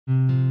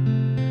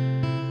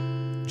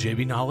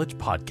JB Knowledge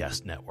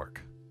Podcast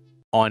Network.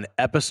 On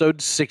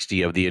episode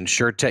 60 of the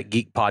InsurTech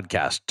Geek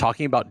podcast,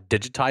 talking about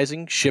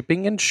digitizing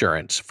shipping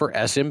insurance for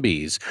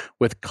SMBs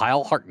with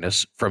Kiel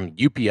Harkness from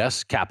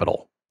UPS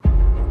Capital.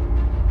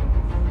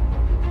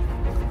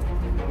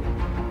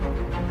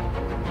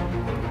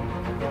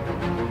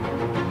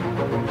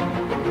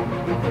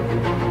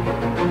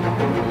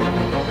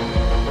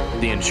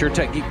 The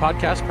InsurTech Geek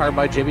podcast, powered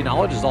by JB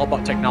Knowledge, is all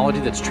about technology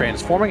that's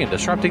transforming and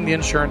disrupting the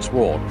insurance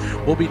world.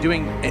 We'll be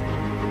doing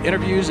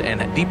interviews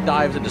and deep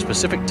dives into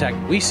specific tech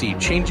we see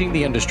changing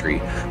the industry.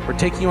 We're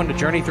taking you on a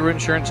journey through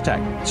insurance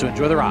tech, so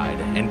enjoy the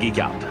ride and geek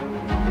out.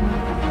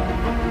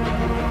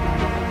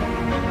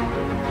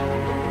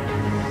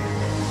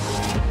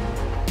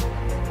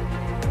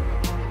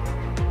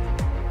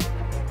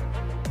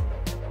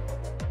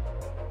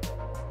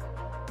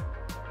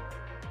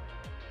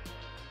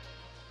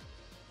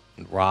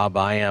 Rob,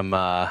 I'm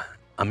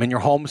in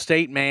your home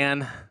state,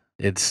 man.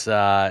 It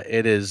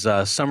is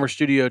summer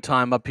studio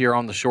time up here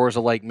on the shores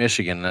of Lake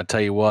Michigan, and I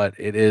tell you what,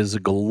 it is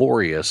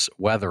glorious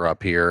weather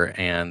up here,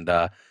 and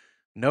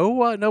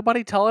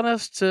nobody telling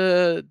us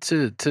to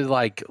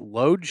like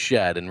load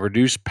shed and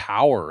reduce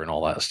power and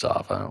all that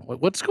stuff.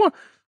 What's going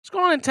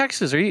on in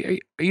Texas? Are you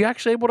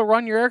actually able to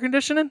run your air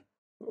conditioning?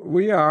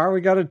 We are. We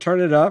got to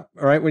turn it up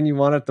right when you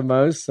want it the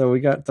most. So we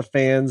got the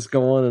fans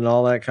going and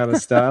all that kind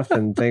of stuff.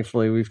 And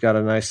thankfully, we've got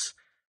a nice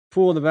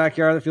pool in the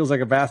backyard that feels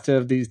like a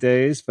bathtub these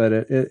days, but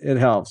it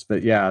helps.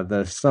 But yeah,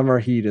 the summer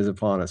heat is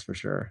upon us for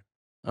sure.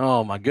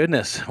 Oh my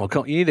goodness! Well,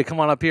 you need to come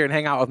on up here and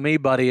hang out with me,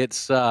 buddy.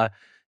 It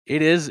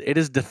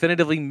is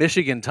definitively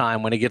Michigan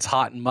time when it gets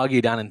hot and muggy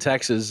down in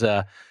Texas.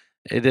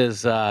 It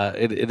is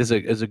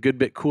a good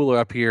bit cooler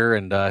up here,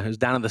 and it was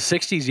down in the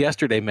 60s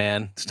yesterday.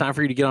 Man, it's time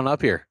for you to get on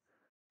up here.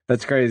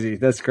 That's crazy.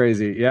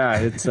 Yeah,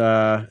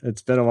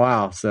 it's been a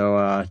while,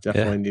 so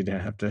definitely need to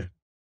have to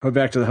go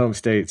back to the home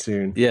state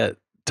soon. Yeah,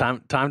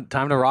 time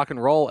to rock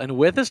and roll. And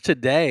with us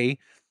today,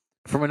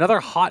 from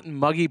another hot and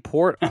muggy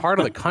part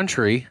of the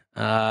country,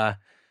 from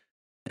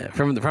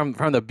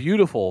the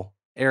beautiful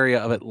area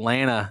of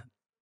Atlanta,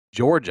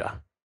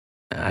 Georgia.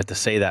 I have to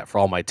say that for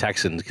all my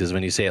Texans, because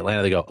when you say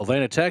Atlanta, they go,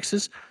 Atlanta,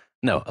 Texas?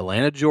 No,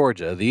 Atlanta,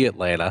 Georgia, the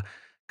Atlanta.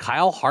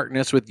 Kiel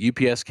Harkness with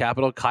UPS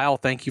Capital. Kiel,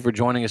 thank you for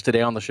joining us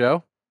today on the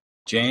show.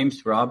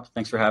 James, Rob,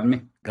 thanks for having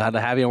me. Glad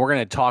to have you. And we're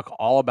going to talk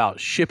all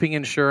about shipping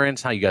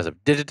insurance, how you guys have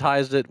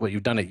digitized it, what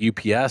you've done at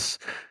UPS.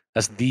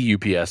 That's the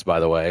UPS, by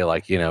the way,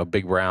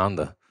 Big Brown,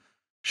 the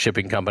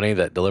shipping company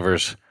that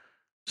delivers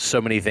so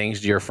many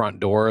things to your front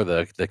door,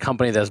 the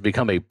company that's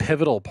become a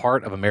pivotal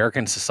part of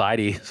American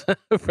society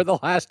for the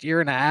last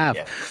year and a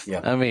half.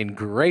 Yeah. I mean,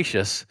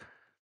 gracious.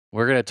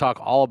 We're going to talk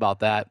all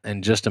about that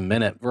in just a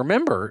minute.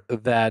 Remember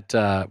that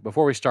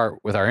before we start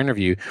with our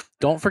interview,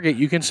 don't forget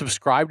you can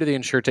subscribe to the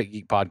InsurTech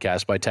Geek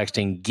podcast by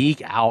texting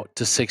Geek Out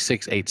to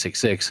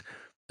 66866.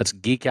 That's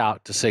Geek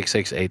Out to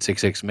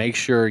 66866. Make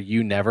sure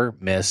you never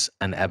miss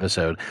an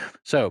episode.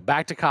 So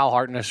back to Kiel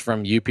Harkness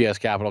from UPS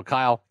Capital.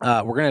 Kiel,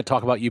 we're going to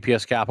talk about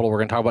UPS Capital. We're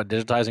going to talk about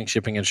digitizing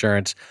shipping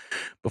insurance.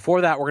 Before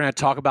that, we're going to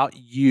talk about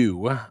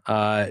you.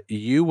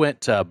 You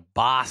went to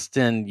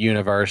Boston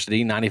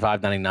University,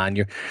 95,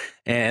 99.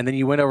 And then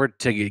you went over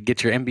to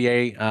get your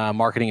MBA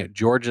marketing at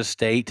Georgia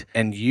State.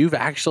 And you've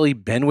actually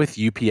been with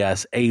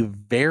UPS a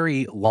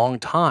very long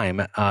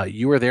time.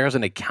 You were there as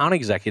an account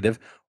executive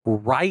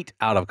right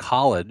out of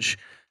college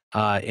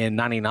in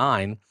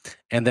 99,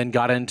 and then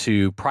got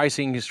into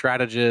pricing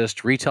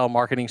strategist, retail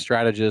marketing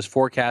strategist,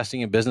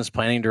 forecasting and business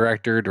planning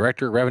director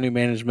of revenue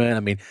management.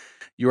 I mean,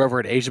 you were over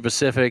at Asia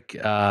Pacific.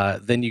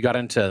 Then you got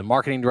into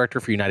marketing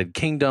director for United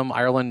Kingdom,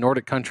 Ireland,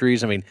 Nordic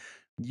countries. I mean,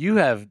 you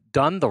have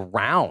done the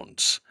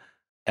rounds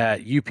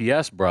at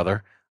UPS,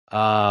 brother.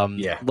 Before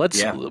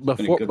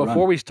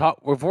we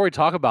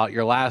talk about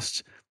your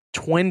last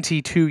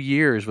 22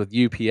 years with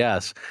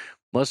UPS,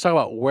 let's talk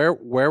about where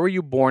were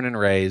you born and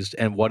raised,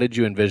 and what did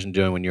you envision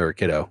doing when you were a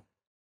kiddo?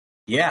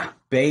 Yeah,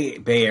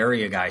 Bay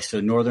Area guy. So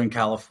Northern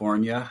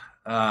California.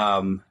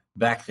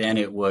 Back then,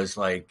 it was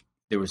like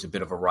there was a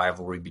bit of a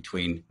rivalry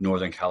between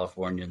Northern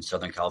California and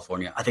Southern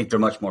California. I think they're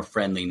much more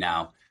friendly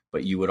now,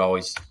 but you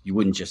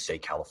wouldn't just say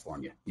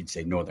California. You'd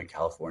say Northern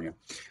California.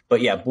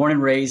 But yeah, born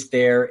and raised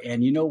there.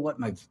 And you know what?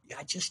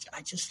 I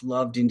just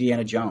loved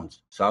Indiana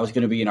Jones. So I was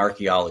going to be an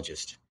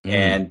archaeologist.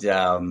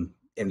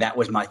 And that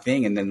was my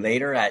thing. And then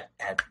later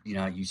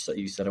you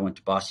said I went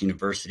to Boston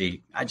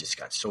University. I just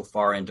got so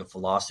far into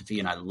philosophy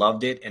and I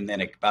loved it. And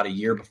then about a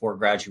year before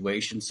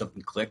graduation,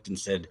 something clicked and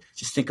said,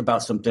 just think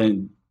about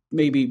something,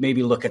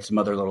 maybe look at some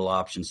other little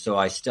options. So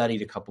I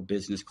studied a couple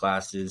business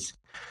classes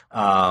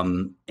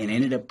and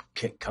ended up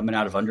coming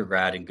out of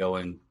undergrad and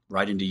going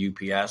right into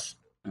UPS.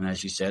 And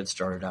as you said,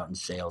 started out in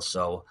sales.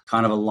 So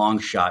kind of a long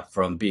shot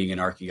from being an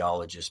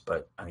archaeologist,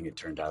 but I think it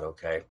turned out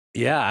okay.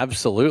 Yeah,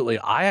 absolutely.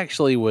 I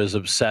actually was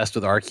obsessed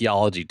with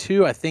archaeology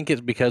too. I think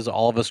it's because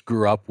all of us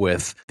grew up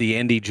with the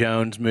Indy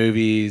Jones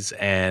movies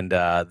and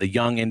the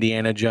Young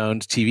Indiana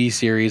Jones TV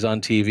series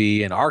on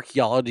TV, and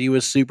archaeology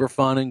was super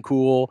fun and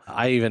cool.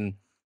 I even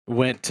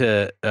went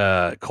to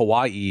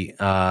Kauai,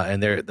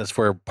 and that's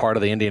where part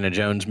of the Indiana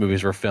Jones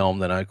movies were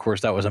filmed. And of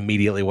course, that was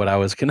immediately what I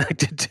was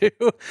connected to.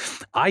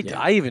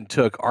 I even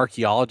took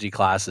archaeology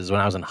classes when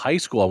I was in high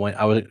school.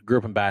 I grew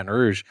up in Baton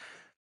Rouge.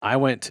 I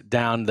went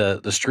down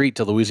the street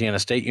to Louisiana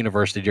State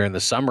University during the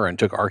summer and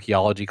took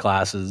archaeology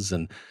classes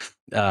and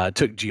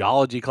took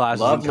geology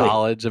classes in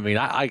college. I mean,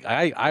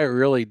 I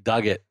really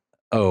dug it.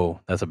 Oh,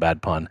 that's a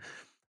bad pun.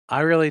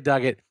 I really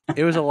dug it.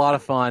 It was a lot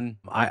of fun.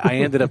 I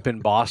ended up in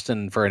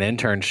Boston for an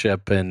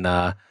internship in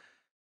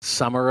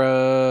summer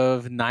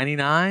of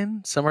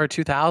 '99, summer of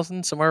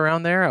 2000, somewhere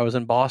around there. I was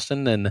in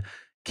Boston and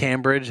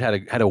Cambridge.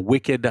 Had a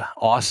wicked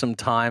awesome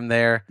time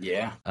there.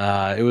 Yeah,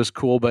 it was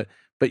cool. But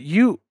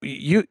you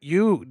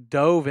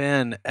dove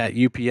in at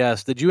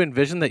UPS. Did you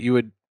envision that you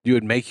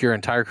would make your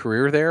entire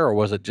career there, or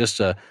was it just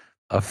a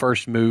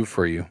first move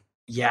for you?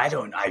 Yeah,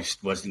 I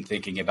just wasn't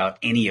thinking about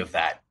any of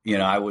that.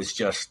 I was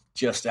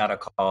just out of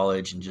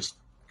college and just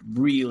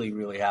really,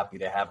 really happy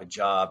to have a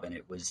job. And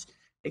it was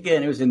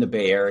in the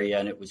Bay Area,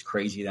 and it was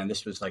crazy then.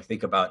 This was like,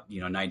 think about,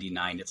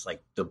 99. It's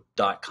like the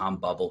 .com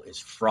bubble is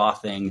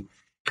frothing,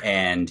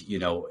 and,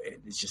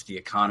 it's just the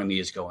economy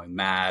is going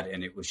mad.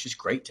 And it was just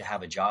great to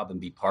have a job and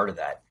be part of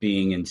that.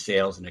 Being in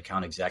sales and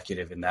account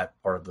executive in that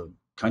part of the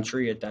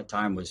country at that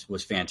time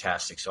was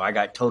fantastic. So I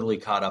got totally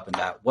caught up in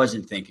that.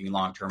 Wasn't thinking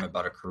long term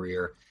about a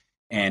career.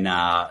 And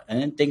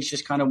then things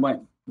just kind of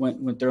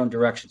went their own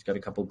directions. Got a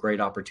couple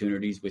great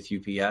opportunities with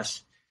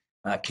UPS.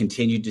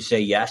 Continued to say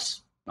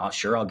yes. Not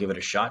sure. I'll give it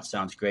a shot.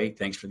 Sounds great.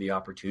 Thanks for the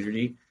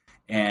opportunity.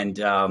 And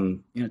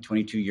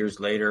 22 years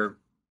later,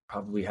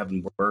 probably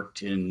having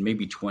worked in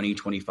maybe 20,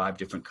 25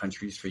 different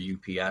countries for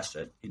UPS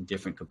in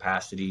different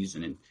capacities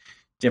and in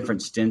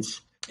different stints.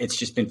 It's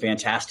just been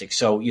fantastic.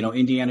 So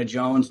Indiana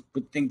Jones.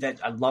 The thing that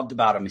I loved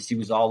about him is he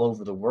was all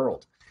over the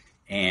world.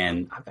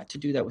 And I got to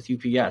do that with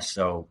UPS.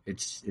 So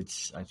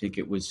I think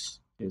it was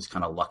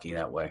kind of lucky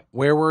that way.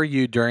 Where were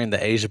you during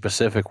the Asia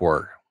Pacific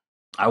war?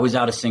 I was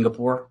out of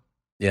Singapore.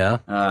 Yeah.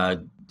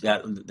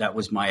 That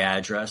was my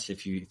address.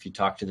 If you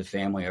talk to the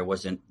family, I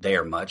wasn't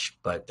there much,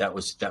 but that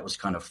was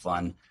kind of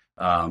fun.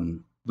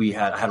 We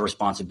had a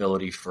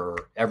responsibility for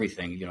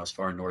everything, as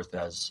far north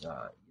as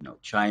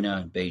China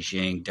and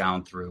Beijing,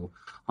 down through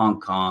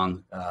Hong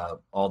Kong,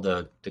 all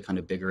the kind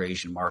of bigger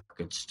Asian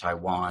markets,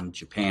 Taiwan,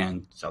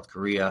 Japan, South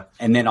Korea,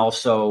 and then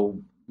also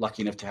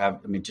lucky enough to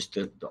have, just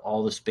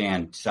all the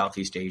span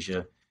Southeast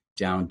Asia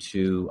down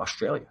to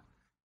Australia.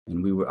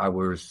 And I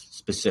was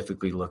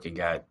specifically looking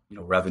at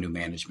revenue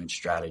management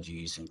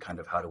strategies and kind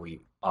of how do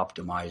we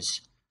optimize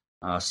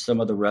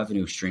some of the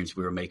revenue streams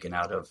we were making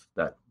out of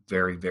that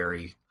very,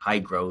 very high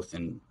growth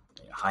and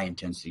high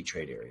intensity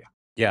trade area.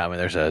 Yeah,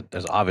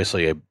 there's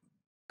obviously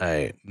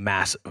a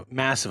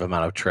massive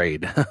amount of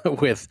trade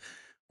with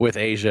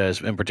Asia,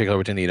 in particular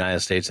between the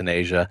United States and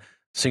Asia.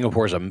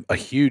 Singapore is a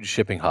huge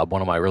shipping hub.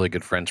 One of my really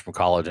good friends from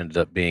college ended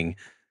up being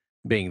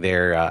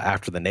there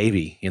after the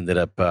Navy. He ended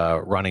up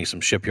running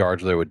some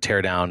shipyards where they would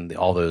tear down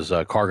all those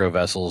cargo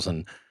vessels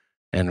and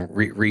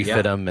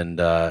refit them and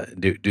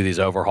do these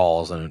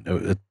overhauls. And it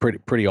was a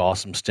pretty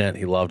awesome stint.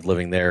 He loved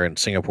living there, and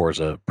Singapore is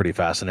a pretty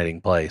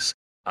fascinating place.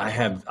 I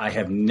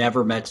have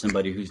never met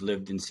somebody who's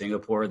lived in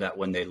Singapore that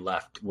when they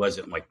left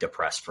wasn't like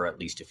depressed for at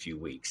least a few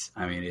weeks.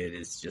 It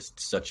is just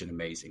such an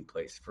amazing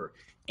place for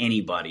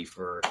anybody,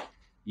 for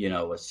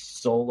a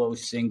solo,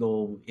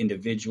 single,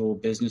 individual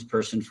business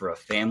person, for a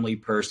family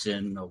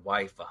person, a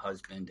wife, a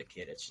husband, a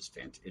kid. It's just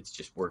it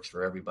just works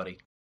for everybody.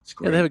 It's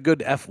great. Yeah, they have a good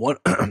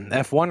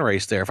F1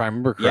 race there, if I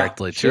remember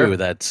correctly, too. Sure.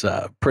 That's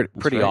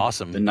pretty right.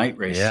 Awesome. The night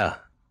race.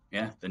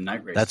 Yeah, the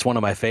night race. That's one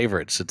of my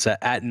favorites. It's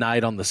at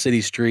night on the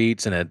city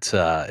streets, and it's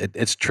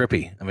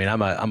trippy.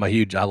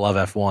 I love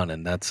F1,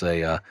 and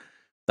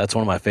that's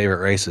one of my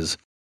favorite races.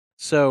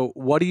 So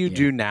what do you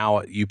do now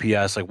at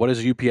UPS? Like, what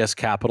does UPS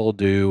Capital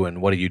do,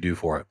 and what do you do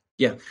for it?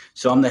 Yeah,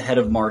 so I'm the head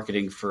of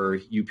marketing for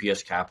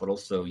UPS Capital.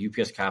 So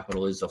UPS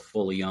Capital is a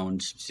fully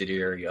owned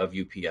subsidiary of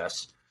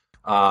UPS.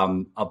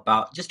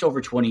 About just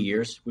over 20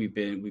 years, we've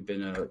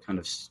been a kind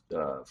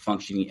of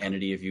functioning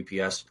entity of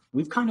UPS.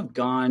 We've kind of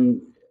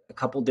gone a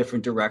couple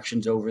different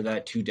directions over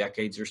that 2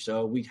 decades or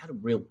so. We had a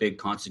real big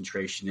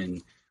concentration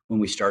in when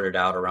we started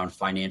out around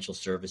financial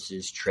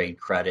services, trade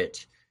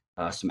credit,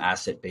 some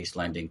asset-based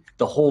lending.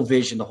 The whole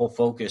vision, the whole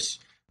focus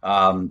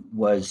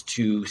was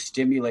to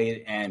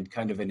stimulate and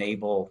kind of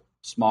enable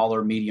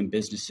smaller, medium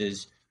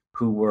businesses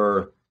who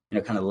were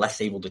kind of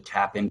less able to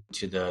tap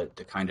into the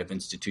kind of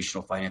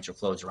institutional financial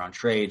flows around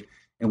trade.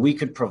 And we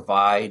could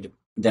provide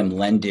them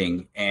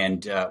lending,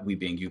 and we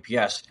being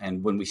UPS.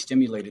 And when we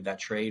stimulated that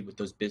trade with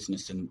those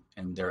business and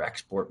their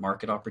export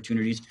market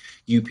opportunities,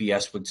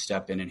 UPS would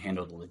step in and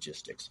handle the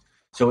logistics.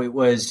 So it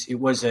was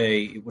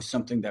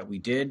something that we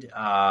did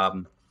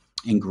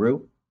and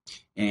grew.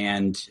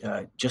 And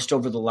just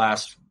over the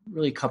last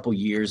really couple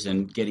years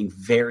and getting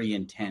very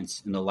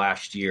intense in the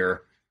last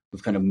year,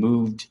 we've kind of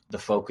moved the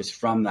focus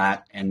from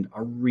that and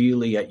are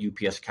really at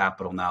UPS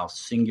Capital now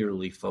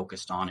singularly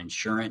focused on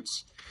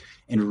insurance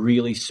and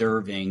really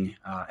serving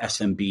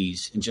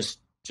SMBs. And just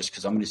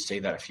because I'm going to say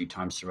that a few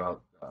times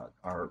throughout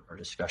our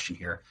discussion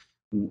here.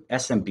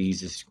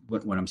 SMBs is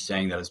when I'm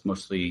saying that is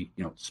mostly,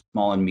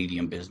 small and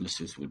medium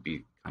businesses would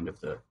be kind of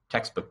the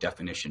textbook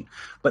definition.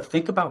 But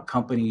think about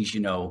companies,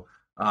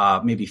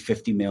 maybe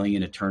 50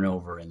 million a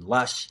turnover and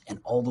less, and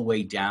all the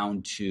way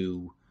down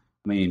to,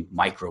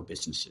 micro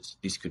businesses.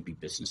 These could be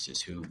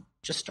businesses who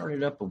just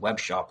started up a web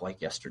shop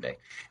like yesterday.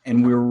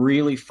 And we're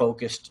really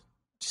focused,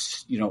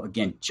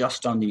 again,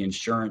 just on the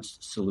insurance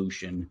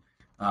solution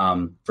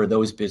for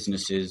those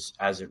businesses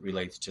as it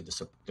relates to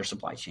their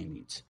supply chain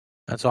needs.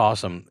 That's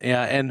awesome.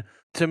 Yeah, and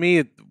to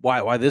me,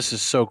 why this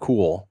is so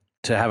cool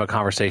to have a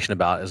conversation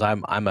about is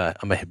I'm a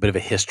bit of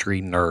a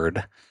history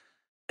nerd,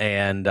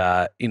 and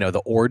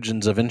the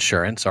origins of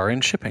insurance are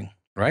in shipping,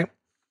 right?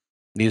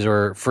 These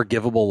are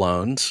forgivable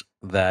loans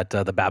that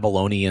the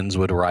Babylonians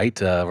would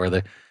write, where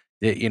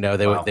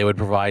they would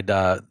provide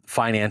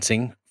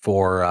financing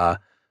for a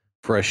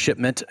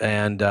shipment,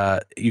 and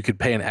you could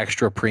pay an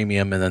extra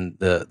premium, and then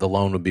the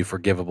loan would be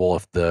forgivable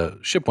if the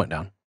ship went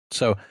down.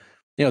 So,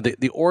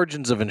 the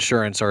origins of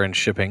insurance are in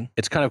shipping.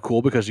 It's kind of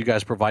cool because you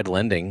guys provide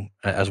lending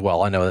as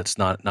well. I know that's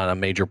not a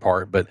major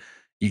part, but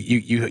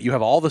you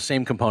have all the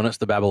same components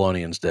the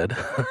Babylonians did.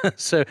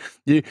 So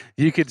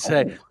you could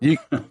say you.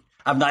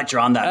 I've not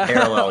drawn that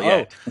parallel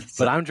yet,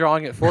 but I'm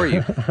drawing it for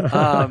you.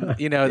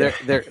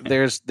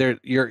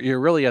 You're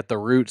really at the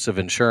roots of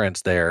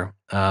insurance there,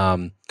 but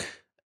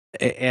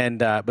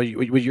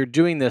you're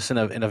doing this in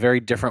a very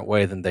different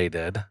way than they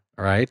did.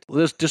 All right,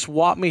 let's just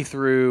walk me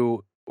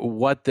through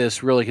what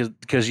this really is,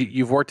 because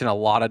you've worked in a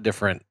lot of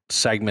different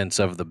segments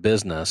of the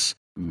business.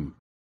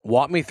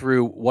 Walk me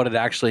through what it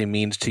actually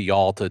means to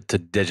y'all to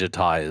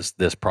digitize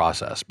this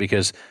process,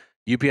 because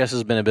UPS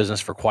has been in business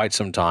for quite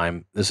some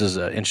time.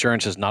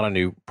 Insurance is not a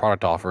new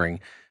product offering.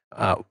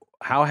 How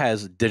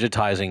has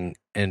digitizing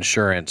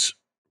insurance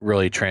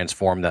really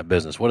transformed that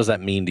business? What does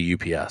that mean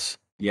to UPS?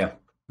 Yeah,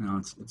 no,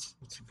 it's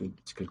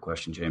a good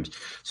question, James.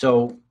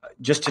 So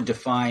just to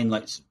define,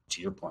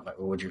 to your point, what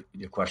was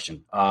your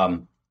question?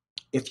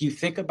 If you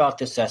think about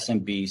this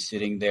SMB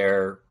sitting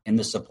there in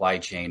the supply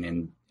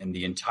chain and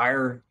the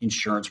entire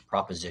insurance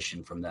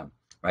proposition from them,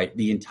 right?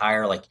 The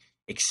entire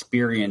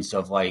experience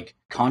of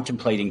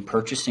contemplating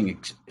purchasing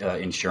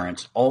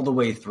insurance all the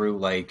way through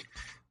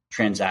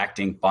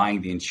transacting,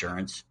 buying the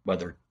insurance,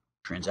 whether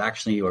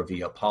transactionally or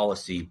via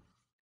policy,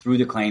 through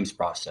the claims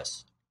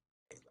process.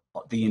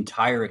 The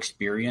entire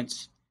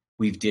experience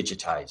we've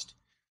digitized.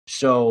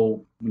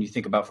 So when you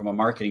think about from a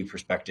marketing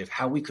perspective,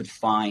 how we could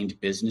find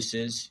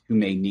businesses who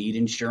may need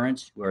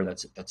insurance, where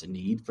that's a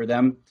need for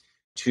them,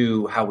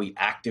 to how we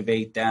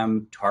activate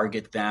them,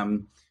 target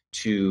them,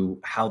 to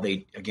how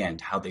they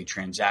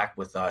transact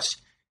with us,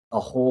 a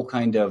whole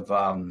kind of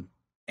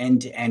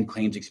end-to-end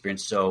claims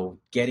experience. So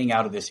getting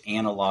out of this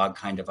analog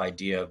kind of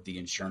idea of the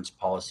insurance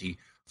policy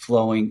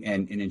flowing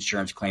and an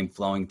insurance claim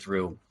flowing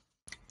through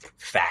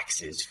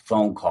faxes,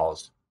 phone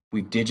calls.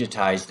 We've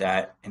digitized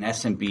that. An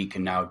SMB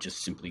can now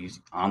just simply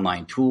use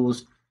online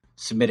tools,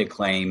 submit a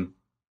claim,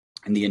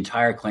 and the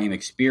entire claim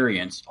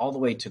experience, all the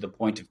way to the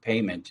point of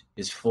payment,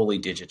 is fully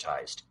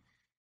digitized.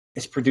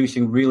 It's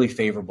producing really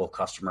favorable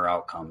customer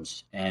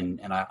outcomes. And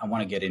I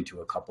want to get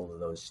into a couple of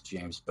those,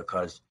 James,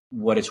 because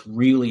what it's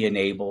really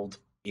enabled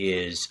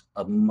is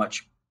a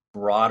much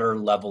broader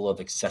level of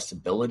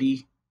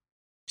accessibility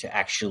to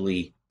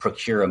actually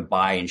procure and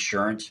buy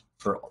insurance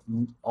for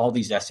all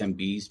these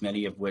SMBs,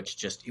 many of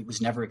which it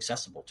was never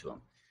accessible to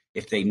them.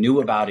 If they knew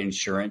about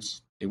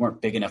insurance, they weren't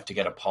big enough to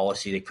get a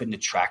policy. They couldn't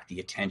attract the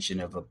attention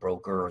of a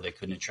broker, or they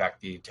couldn't attract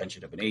the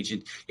attention of an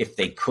agent. If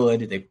they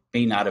could,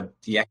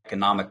 the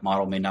economic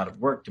model may not have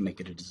worked to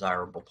make it a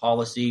desirable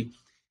policy.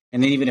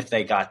 And then even if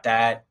they got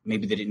that,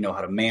 maybe they didn't know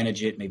how to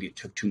manage it. Maybe it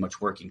took too much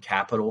working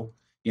capital,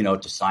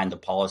 to sign the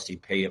policy,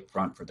 pay up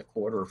front for the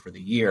quarter or for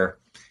the year.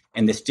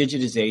 And this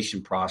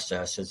digitization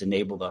process has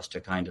enabled us to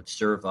kind of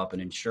serve up an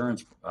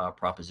insurance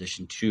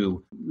proposition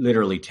to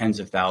literally tens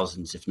of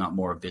thousands, if not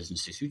more, of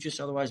businesses who just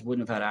otherwise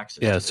wouldn't have had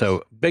access to this.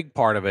 So big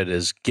part of it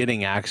is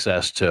getting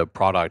access to a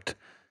product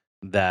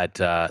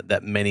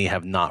that many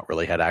have not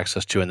really had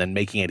access to, and then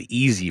making it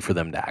easy for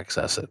them to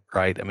access it,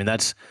 right? I mean,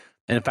 that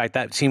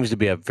seems to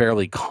be a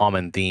fairly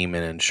common theme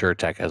in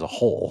InsurTech as a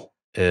whole,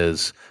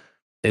 is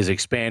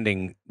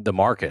expanding the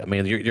market. I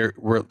mean,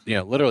 we're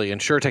literally,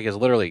 InsurTech is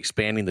literally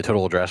expanding the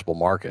total addressable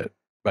market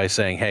by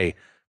saying, hey,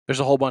 there's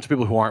a whole bunch of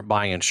people who aren't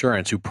buying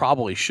insurance who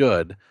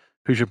should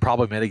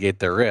probably mitigate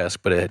their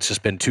risk, but it's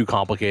just been too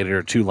complicated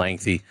or too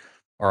lengthy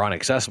or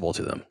inaccessible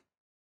to them.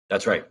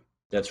 That's right.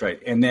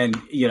 And then,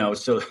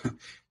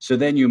 so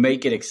then you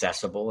make it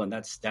accessible, and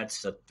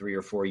that's a 3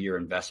 or 4 year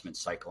investment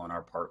cycle on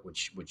our part,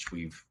 which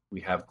we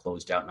have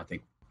closed out. And I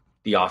think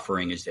the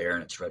offering is there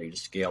and it's ready to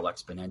scale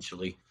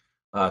exponentially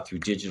through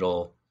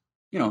digital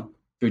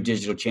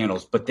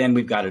channels. But then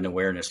we've got an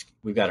awareness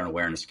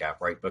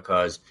gap, right?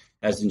 Because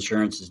as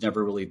insurance has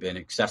never really been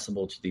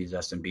accessible to these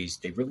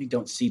SMBs, they really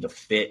don't see the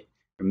fit,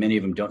 or many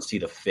of them don't see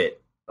the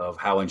fit of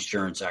how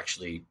insurance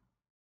actually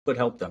could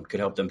help them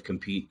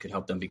compete, could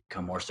help them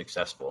become more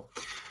successful.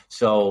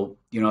 So,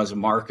 as a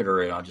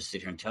marketer, and I'll just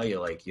sit here and tell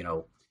you,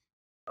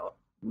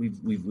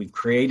 we've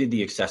created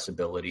the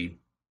accessibility.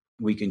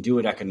 We can do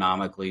it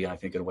economically, I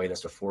think, in a way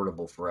that's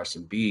affordable for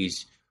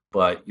SMBs.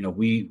 But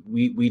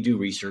we do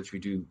research. We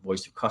do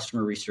voice of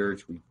customer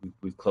research.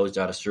 We've closed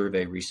out a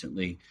survey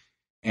recently,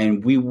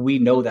 and we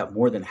know that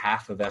more than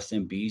half of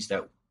SMBs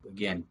that,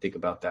 again, think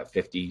about that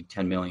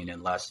 10 million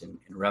and less in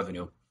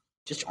revenue,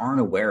 just aren't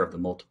aware of the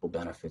multiple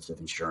benefits of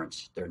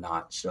insurance. They're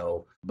not.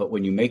 So, but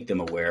when you make them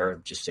aware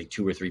of just say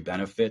 2 or 3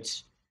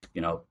 benefits,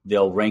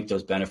 they'll rank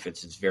those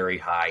benefits as very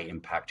high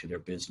impact to their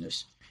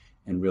business,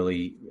 and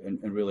really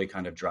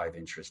kind of drive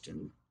interest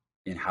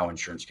in how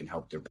insurance can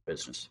help their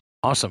business.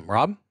 Awesome.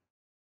 Rob?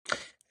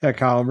 Yeah,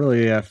 Kyle, I'm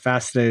really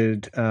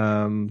fascinated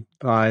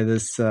by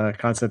this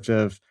concept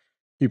of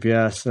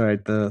UPS,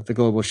 right? The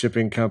global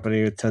shipping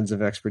company with tons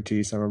of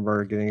expertise. I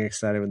remember getting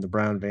excited when the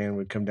brown van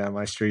would come down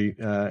my street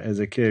as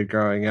a kid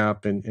growing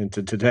up, and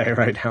into today,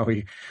 right? How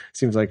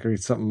seems like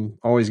something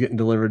always getting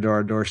delivered to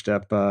our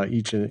doorstep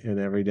each and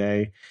every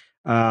day.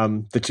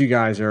 The two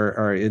guys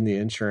are in the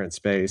insurance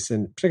space,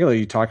 and particularly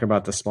you talk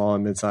about the small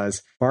and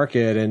mid-sized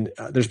market. And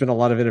there's been a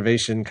lot of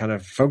innovation kind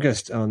of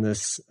focused on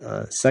this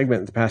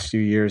segment in the past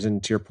few years.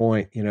 And to your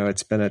point,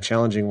 it's been a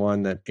challenging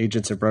one that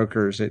agents and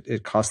brokers,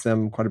 it costs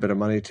them quite a bit of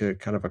money to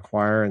kind of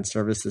acquire and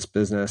service this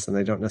business. And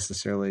they don't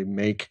necessarily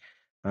make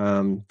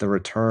the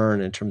return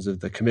in terms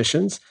of the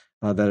commissions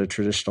that a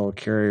traditional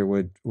carrier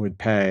would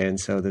pay. And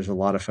so there's a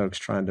lot of folks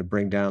trying to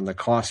bring down the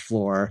cost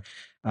floor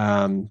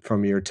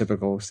from your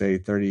typical, say,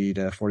 30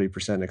 to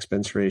 40%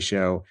 expense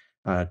ratio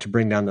to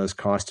bring down those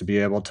costs to be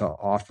able to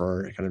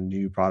offer kind of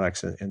new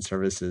products and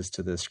services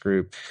to this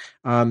group.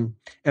 And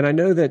I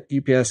know that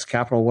UPS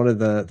Capital, one of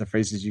the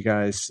phrases you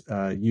guys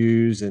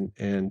use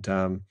and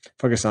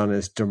focus on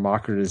is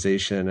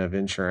democratization of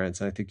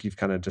insurance. And I think you've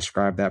kind of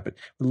described that, but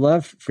would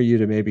love for you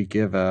to maybe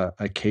give a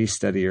case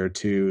study or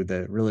two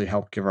that really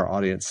help give our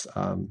audience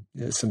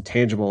some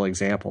tangible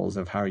examples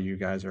of how you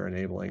guys are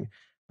enabling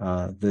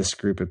this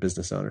group of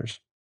business owners.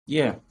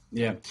 Yeah.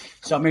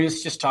 So,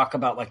 let's just talk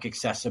about like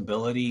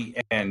accessibility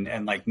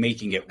and like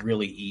making it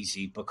really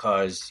easy,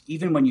 because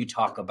even when you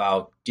talk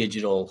about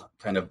digital,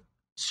 kind of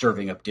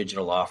serving up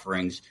digital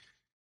offerings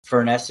for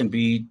an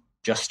SMB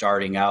just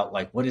starting out,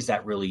 like what does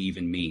that really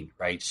even mean,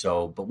 right?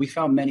 So, but we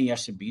found many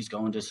SMBs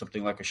going to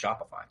something like a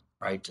Shopify,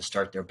 right, to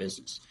start their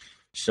business.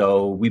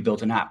 So we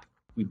built an app.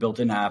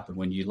 And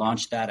when you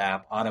launch that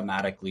app,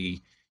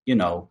 automatically,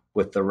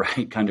 with the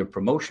right kind of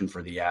promotion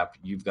for the app,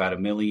 you've got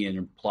 1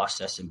 million plus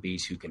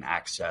SMBs who can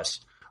access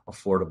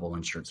affordable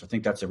insurance. I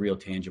think that's a real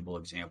tangible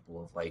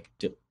example of like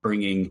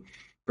bringing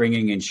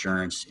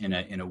insurance in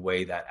a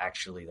way that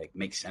actually like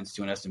makes sense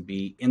to an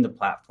SMB in the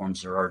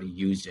platforms they're already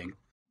using.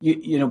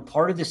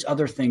 Part of this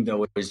other thing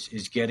though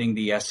is getting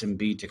the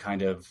SMB to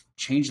kind of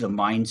change the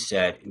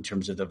mindset in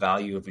terms of the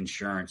value of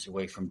insurance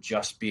away from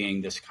just being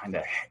this kind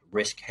of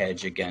risk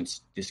hedge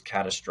against this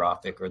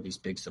catastrophic or these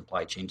big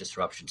supply chain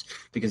disruptions,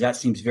 because that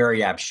seems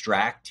very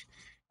abstract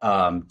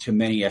to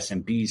many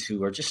SMBs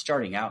who are just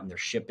starting out and they're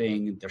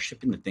shipping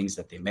the things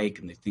that they make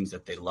and the things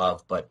that they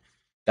love. But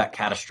that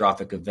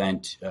catastrophic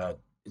event,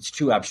 it's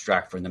too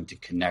abstract for them to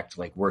connect,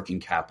 like working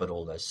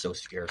capital that's so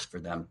scarce for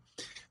them.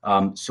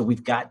 So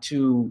we've got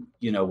to,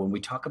 when we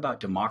talk about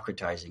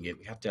democratizing it,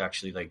 we have to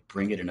actually like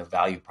bring it in a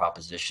value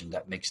proposition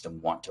that makes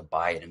them want to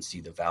buy it and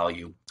see the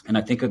value. And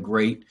I think a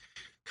great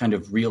kind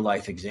of real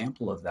life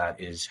example of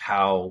that is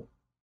how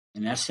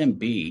an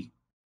SMB,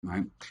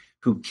 right,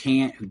 who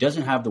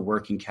doesn't have the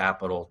working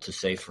capital to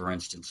say, for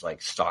instance,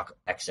 like stock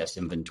excess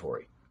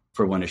inventory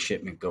for when a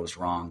shipment goes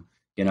wrong,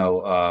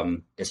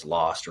 it's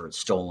lost or it's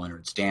stolen or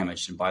it's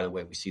damaged. And by the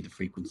way, we see the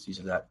frequencies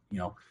of that,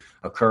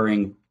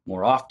 occurring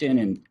more often.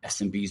 And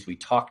SMBs we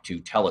talk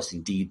to tell us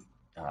indeed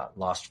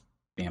lost,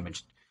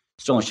 damaged,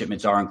 stolen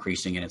shipments are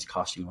increasing and it's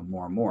costing them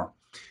more and more.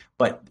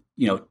 But,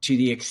 to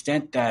the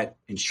extent that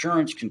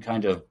insurance can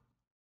kind of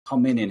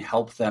come in and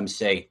help them,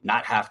 say,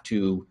 not have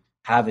to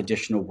have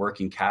additional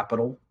working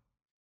capital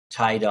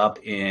tied up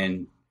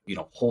in,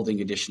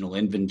 holding additional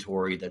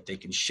inventory that they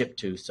can ship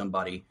to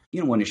somebody,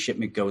 when a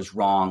shipment goes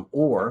wrong.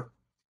 Or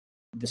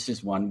this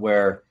is one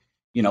where,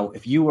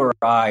 if you or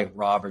I,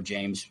 Rob or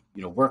James,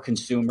 we're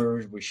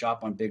consumers, we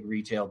shop on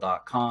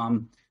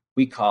bigretail.com,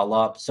 we call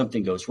up,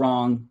 something goes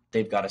wrong.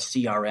 They've got a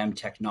CRM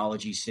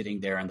technology sitting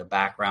there in the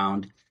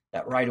background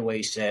that right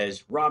away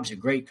says, Rob's a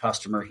great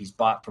customer. He's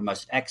bought from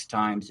us X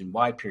times in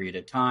Y period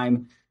of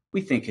time.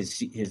 We think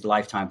his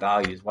lifetime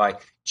value is Y.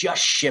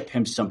 Just ship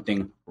him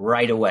something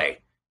right away.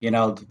 We're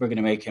going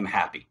to make him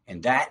happy.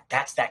 And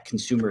that's that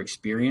consumer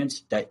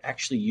experience that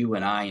actually you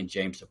and I and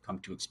James have come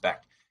to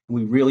expect. And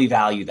we really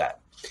value that.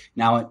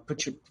 Now,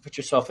 put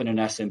yourself in an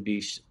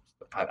SMB.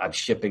 I'm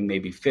shipping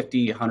maybe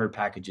 50, 100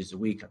 packages a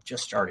week. I've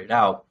just started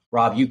out.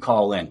 Rob, you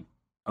call in.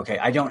 Okay,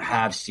 I don't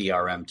have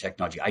CRM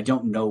technology. I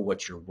don't know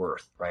what you're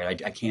worth,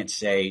 right? I can't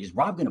say, is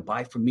Rob going to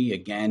buy from me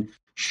again?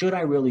 Should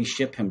I really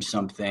ship him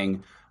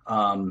something?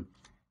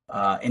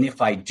 And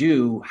if I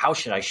do, how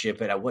should I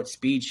ship it? At what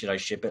speed should I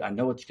ship it? I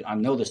know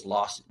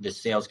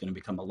this sale is going to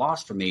become a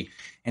loss for me.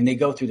 And they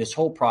go through this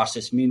whole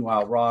process.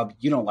 Meanwhile, Rob,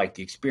 you don't like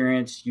the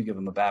experience. You give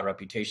them a bad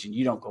reputation.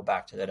 You don't go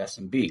back to that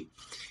SMB.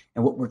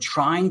 And what we're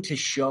trying to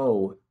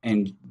show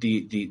and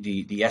the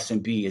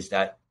SMB is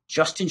that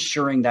just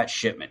ensuring that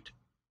shipment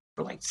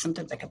for like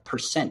something like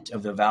 1%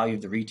 of the value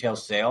of the retail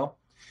sale,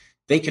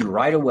 they can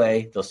right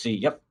away, they'll see,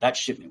 yep, that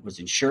shipment was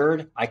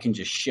insured. I can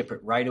just ship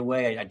it right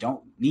away. I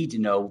don't need to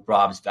know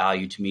Rob's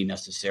value to me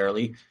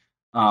necessarily.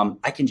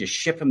 I can just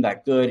ship him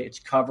that good. It's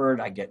covered.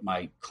 I get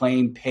my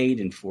claim paid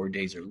in 4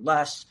 days or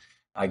less.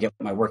 I get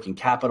my working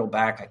capital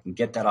back. I can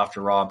get that off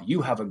to Rob.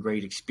 You have a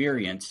great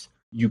experience.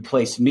 You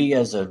place me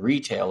as a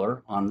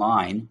retailer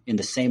online in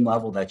the same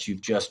level that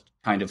you've just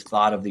kind of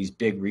thought of these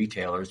big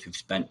retailers who've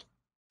spent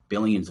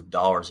billions of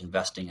dollars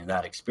investing in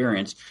that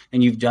experience,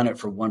 and you've done it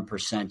for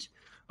 1%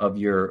 of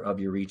your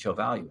retail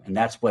value. And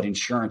that's what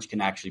insurance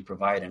can actually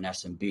provide an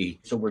SMB.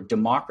 So we're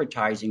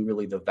democratizing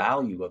really the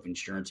value of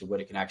insurance and what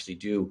it can actually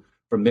do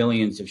for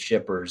millions of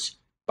shippers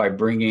by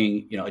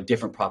bringing, a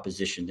different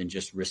proposition than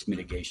just risk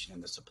mitigation in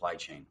the supply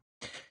chain.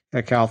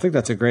 Yeah, Cal, I think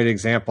that's a great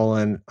example.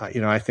 And,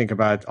 I think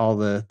about all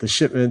the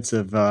shipments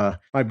of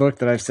my book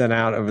that I've sent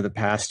out over the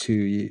past 2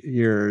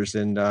 years.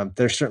 And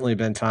there's certainly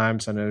been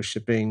times I know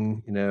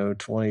shipping,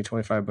 20,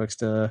 25 books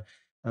to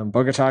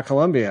Bogota,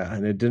 Colombia,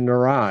 and it didn't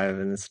arrive.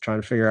 And it's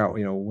trying to figure out,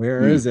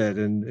 where is it?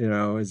 And,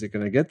 is it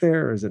going to get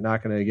there or is it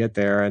not going to get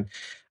there? And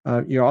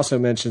you also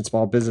mentioned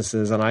small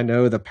businesses. And I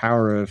know the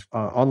power of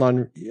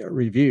online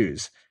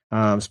reviews.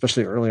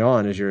 Especially early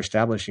on as you're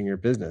establishing your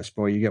business.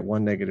 Boy, you get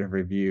one negative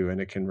review and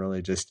it can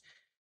really just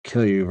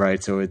kill you,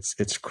 right? So it's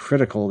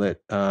critical that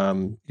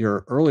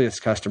your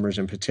earliest customers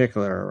in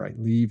particular, right,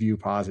 leave you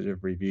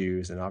positive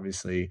reviews. And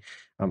obviously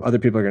other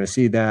people are going to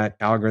see that.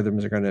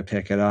 Algorithms are going to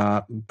pick it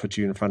up and put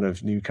you in front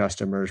of new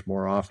customers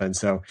more often.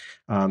 So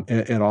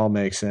it all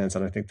makes sense.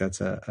 And I think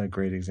that's a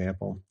great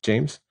example.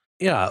 James?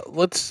 Yeah,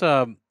 let's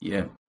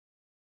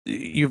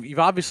You've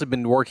obviously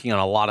been working on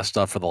a lot of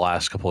stuff for the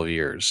last couple of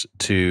years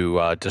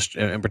to just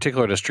in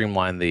particular to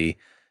streamline the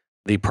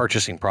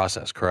purchasing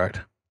process, correct?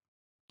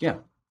 Yeah,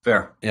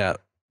 fair. Yeah.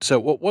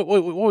 So what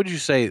would you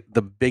say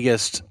the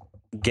biggest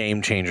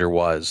game changer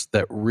was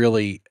that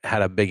really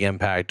had a big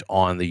impact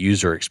on the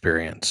user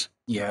experience?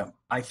 Yeah,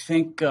 I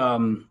think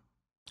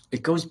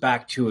it goes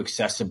back to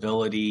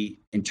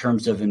accessibility in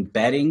terms of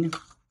embedding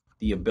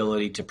the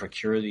ability to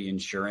procure the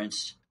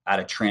insurance at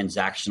a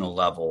transactional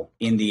level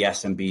in the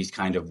SMB's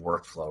kind of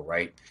workflow,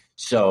 right?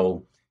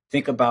 So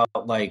think about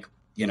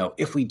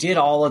if we did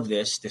all of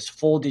this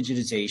full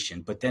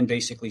digitization, but then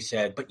basically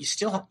said, but you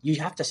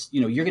have to,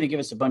 you're going to give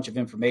us a bunch of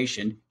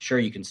information. Sure,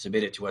 you can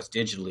submit it to us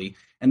digitally,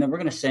 and then we're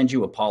going to send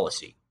you a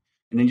policy.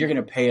 And then you're going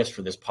to pay us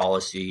for this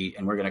policy,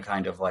 and we're going to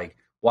kind of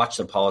watch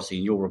the policy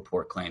and you'll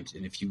report claims.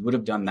 And if you would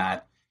have done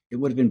that, it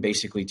would have been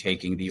basically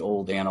taking the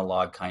old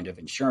analog kind of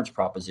insurance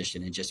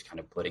proposition and just kind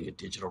of putting a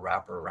digital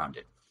wrapper around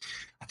it.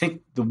 I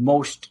think the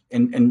most,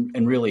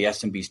 and really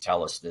SMBs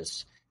tell us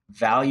this,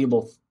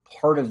 valuable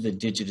part of the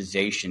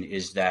digitization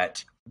is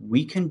that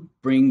we can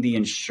bring the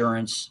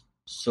insurance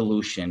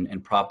solution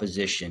and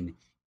proposition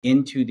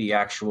into the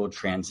actual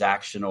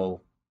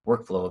transactional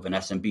workflow of an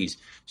SMBs.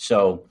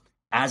 So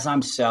as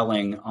I'm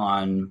selling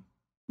on,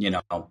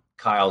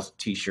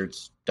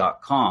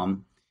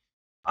 KylesT-shirts.com,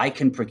 I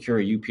can procure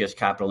a UPS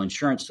Capital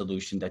Insurance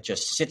solution that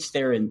just sits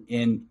there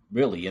in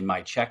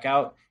my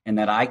checkout, and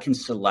that I can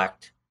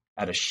select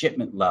at a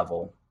shipment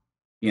level,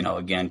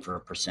 again, for a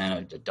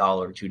percentage, $1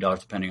 or $2,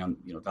 depending on,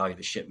 value of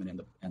the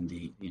shipment and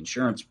the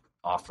insurance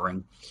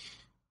offering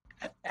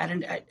at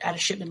a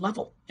shipment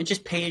level, and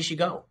just pay as you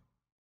go.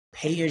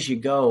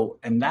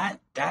 And that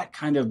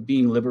kind of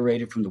being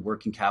liberated from the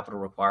working capital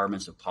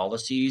requirements of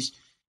policies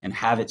and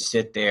have it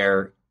sit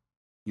there,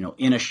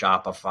 in a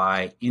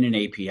Shopify, in an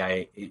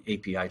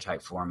API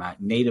type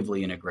format,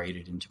 natively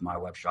integrated into my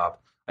web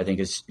shop, I think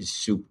is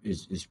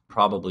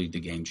probably the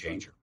game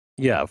changer.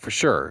 Yeah, for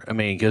sure. I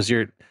mean, because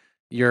you're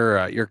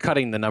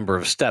cutting the number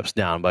of steps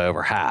down by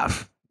over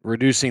half,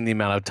 reducing the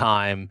amount of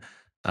time.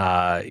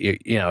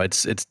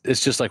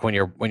 It's just like when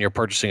you're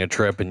purchasing a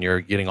trip and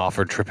you're getting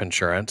offered trip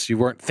insurance. You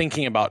weren't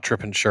thinking about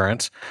trip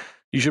insurance.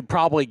 You should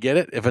probably get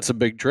it if it's a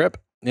big trip,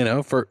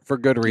 for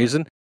good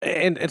reason.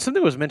 And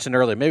something was mentioned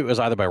earlier. Maybe it was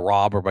either by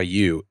Rob or by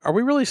you. Are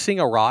we really seeing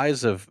a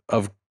rise of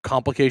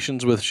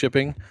complications with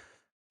shipping?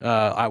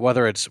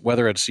 Whether it's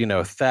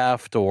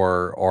theft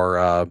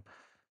or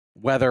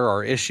weather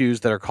or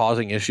issues that are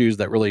causing issues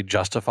that really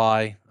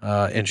justify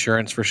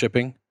insurance for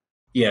shipping?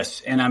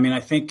 Yes. And I mean, I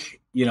think,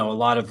 a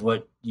lot of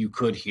what you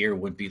could hear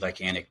would be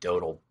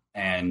anecdotal.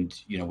 And,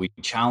 we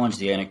challenge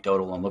the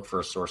anecdotal and look for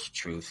a source of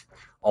truth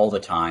all the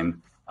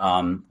time.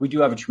 We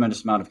do have a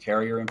tremendous amount of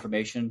carrier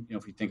information,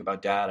 if we think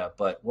about data.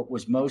 But what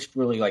was most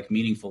really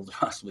meaningful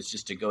to us was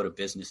just to go to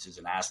businesses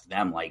and ask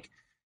them,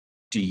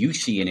 do you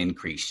see an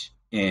increase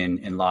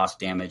in loss,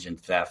 damage, and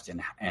theft?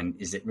 And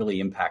is it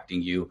really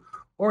impacting you?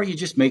 Or are you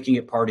just making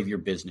it part of your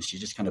business? You're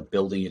just kind of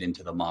building it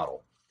into the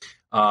model.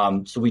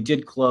 So we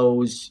did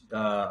close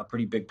a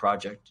pretty big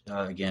project.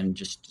 Again,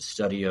 just a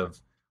study of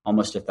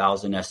almost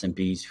 1,000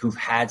 SMBs who've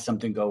had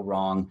something go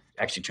wrong.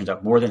 Actually, turns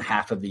out more than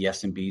half of the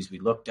SMBs we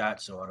looked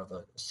at, so out of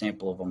a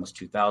sample of almost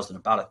 2,000,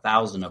 about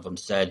 1,000 of them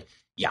said,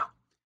 yeah,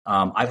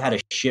 I've had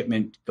a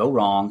shipment go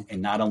wrong.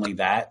 And not only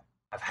that,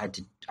 I've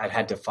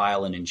had to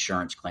file an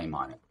insurance claim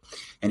on it.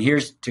 And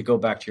here's to go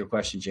back to your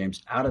question,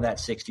 James, out of that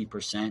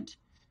 60%,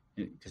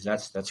 because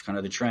that's kind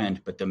of the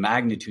trend, but the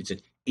magnitude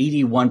said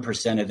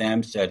 81% of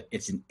them said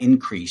it's an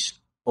increase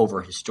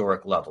over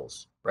historic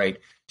levels, right?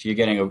 So you're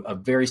getting a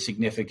very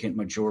significant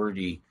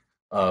majority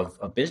of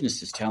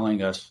businesses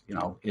telling us,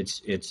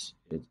 it's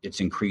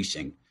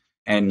increasing,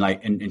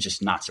 and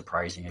just not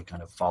surprising. It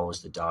kind of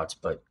follows the dots,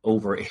 but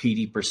over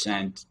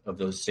 80% of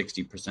those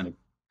 60%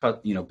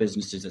 of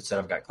businesses that said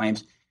I've got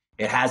claims,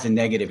 it has a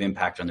negative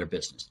impact on their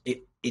business.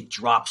 It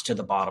drops to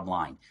the bottom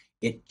line.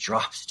 It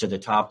drops to the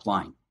top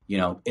line.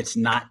 It's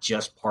not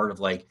just part of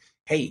like,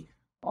 hey,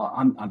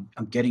 I'm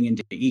getting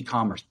into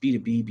e-commerce,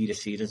 B2B,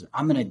 B2C.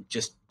 I'm going to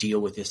just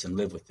deal with this and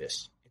live with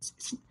this.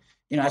 It's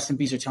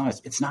SMBs are telling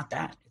us it's not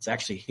that. It's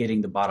actually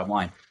hitting the bottom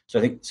line. So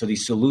I think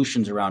these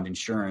solutions around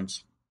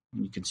insurance,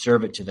 when you can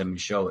serve it to them and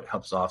show it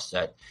helps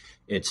offset,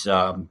 it's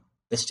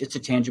a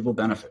tangible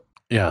benefit.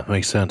 Yeah,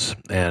 makes sense.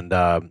 And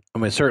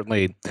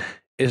certainly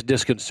it's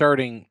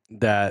disconcerting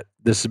that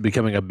this is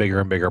becoming a bigger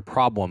and bigger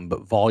problem,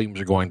 but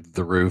volumes are going through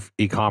the roof.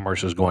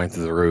 E-commerce is going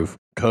through the roof.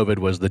 COVID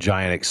was the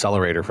giant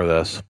accelerator for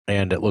this,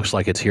 and it looks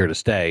like it's here to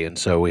stay. And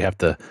so we have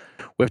to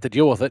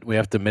deal with it. We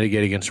have to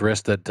mitigate against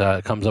risk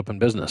that comes up in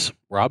business.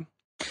 Rob?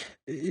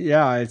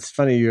 Yeah, it's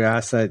funny you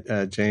asked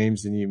that,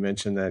 James, and you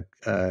mentioned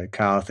that,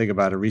 Kyle. Think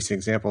about a recent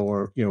example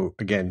where,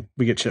 again,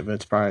 we get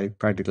shipments probably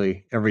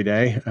practically every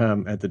day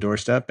at the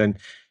doorstep, and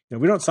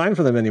we don't sign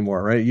for them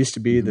anymore, right? It used to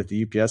be that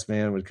the UPS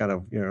man would kind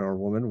of, or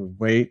woman would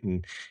wait,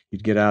 and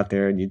you'd get out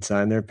there and you'd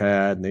sign their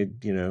pad, and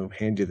they'd,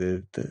 hand you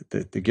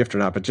the gift or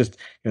not. But just,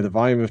 the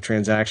volume of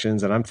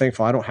transactions, and I'm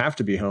thankful I don't have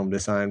to be home to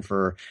sign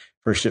for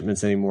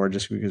shipments anymore,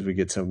 just because we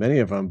get so many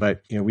of them.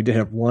 But, we did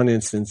have one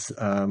instance,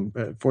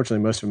 fortunately,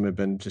 most of them have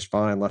been just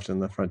fine, left in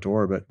the front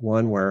door, but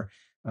one where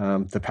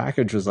the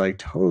package was like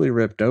totally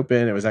ripped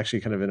open. It was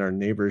actually kind of in our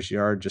neighbor's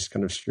yard, just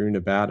kind of strewn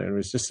about. And it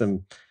was just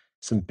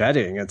some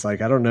bedding. It's like,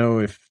 I don't know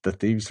if the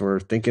thieves were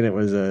thinking it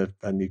was a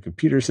new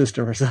computer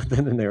system or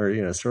something, and they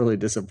were, sorely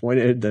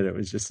disappointed that it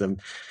was just some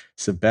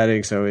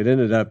bedding. So it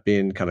ended up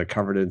being kind of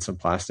covered in some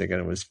plastic, and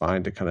it was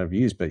fine to kind of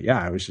use. But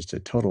yeah, it was just a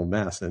total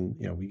mess. And,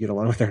 we get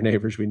along with our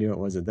neighbors. We knew it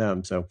wasn't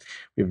them. So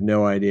we have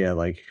no idea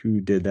like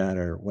who did that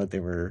or what they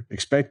were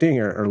expecting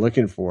or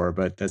looking for.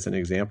 But that's an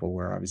example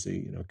where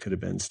obviously, could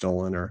have been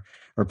stolen or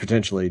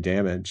potentially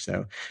damaged.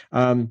 So,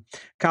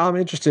 Kyle, I'm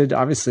interested,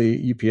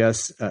 obviously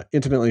UPS,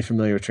 intimately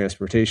familiar with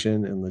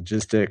transportation and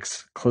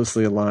logistics,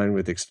 closely aligned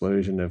with the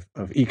explosion of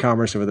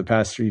e-commerce over the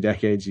past 3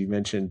 decades. You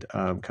mentioned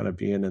kind of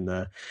being in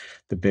the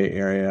Bay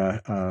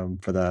Area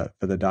for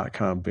the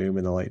 .com boom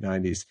in the late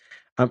 90s.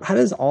 How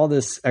does all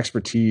this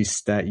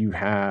expertise that you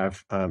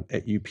have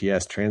at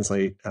UPS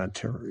translate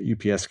to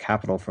UPS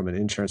Capital from an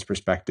insurance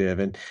perspective?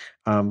 And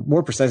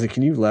more precisely,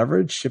 can you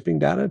leverage shipping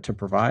data to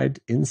provide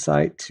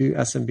insight to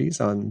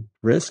SMBs on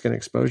risk and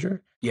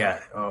exposure?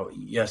 Yeah. Oh,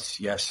 yes,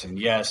 and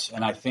yes.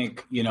 And I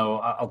think,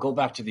 I'll go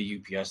back to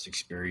the UPS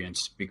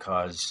experience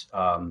because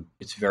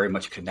it's very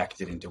much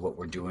connected into what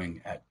we're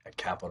doing at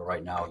Capital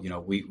right now.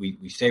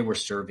 We say we're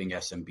serving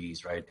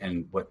SMBs, right?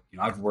 And what,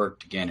 I've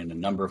worked again in a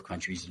number of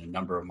countries, in a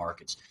number of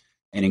markets,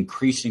 and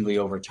increasingly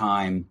over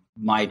time,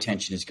 my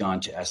attention has gone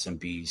to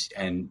SMBs.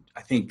 And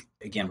I think,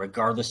 again,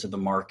 regardless of the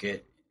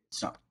market,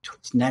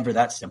 it's never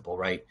that simple,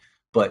 right?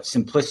 But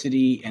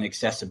simplicity and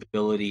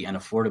accessibility and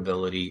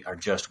affordability are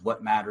just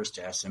what matters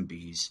to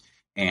SMBs.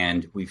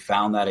 And we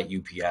found that at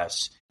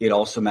UPS. It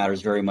also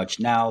matters very much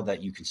now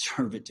that you can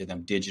serve it to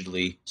them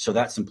digitally. So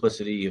that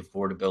simplicity,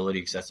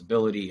 affordability,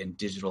 accessibility, and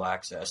digital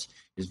access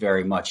is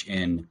very much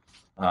in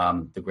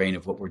the grain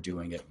of what we're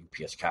doing at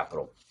UPS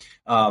Capital.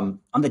 On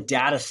the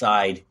data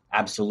side,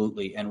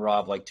 absolutely. And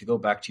Rob, to go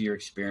back to your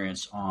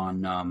experience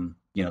on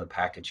the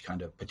package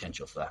kind of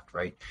potential theft,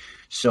 right?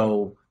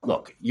 So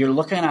look, you're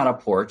looking at a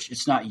porch.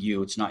 It's not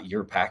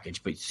your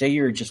package, but say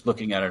you're just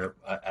looking at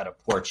a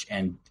porch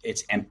and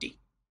it's empty.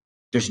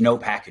 There's no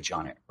package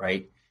on it,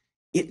 right?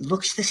 It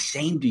looks the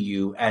same to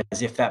you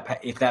as if that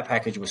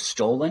package was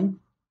stolen,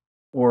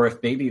 or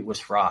if maybe it was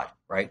fraud,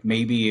 right?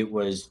 Maybe it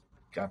was,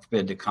 God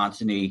forbid, the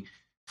consignee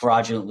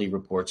fraudulently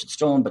reports it's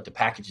stolen, but the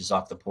package is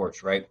off the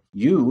porch, right?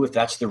 If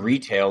that's the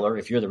retailer,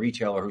 if you're the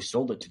retailer who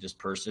sold it to this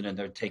person and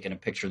they're taking a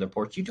picture of the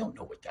porch, you don't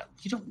know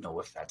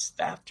if that's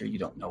theft or you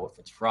don't know if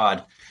it's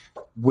fraud.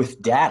 With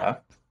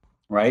data,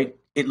 right,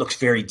 it looks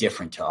very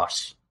different to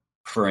us.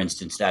 For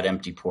instance, that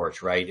empty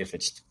porch, right? If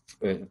it's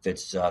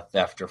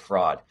theft or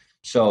fraud.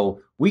 So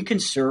we can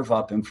serve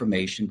up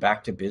information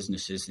back to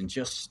businesses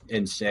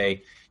and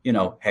say,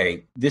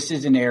 hey, this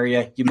is an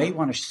area you may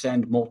want to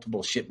send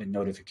multiple shipment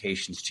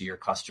notifications to your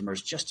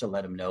customers just to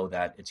let them know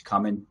that it's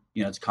coming,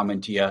 it's coming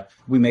to you.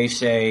 We may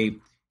say,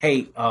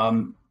 hey,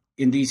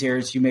 in these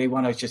areas, you may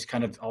want to just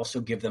kind of also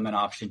give them an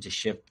option to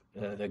ship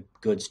the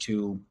goods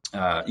to,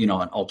 an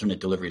alternate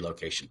delivery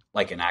location,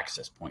 like an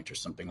access point or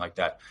something like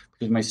that.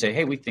 Because you might say,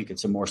 hey, we think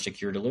it's a more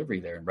secure delivery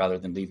there rather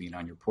than leaving it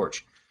on your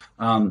porch.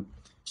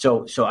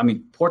 So I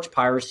mean, porch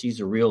piracy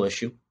is a real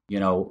issue.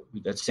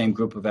 That same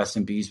group of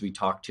SMBs we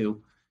talked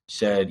to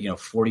said,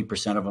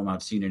 40% of them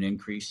have seen an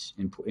increase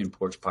in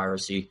porch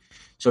piracy.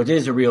 So it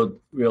is a real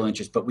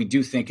interest, but we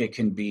do think it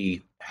can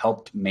be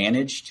helped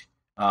managed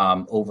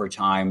over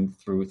time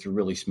through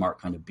really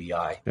smart kind of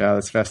BI. Yeah,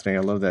 that's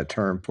fascinating. I love that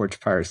term, porch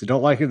piracy.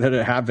 Don't like it that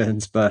it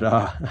happens, but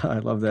I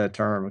love that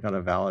term. It kind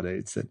of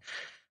validates that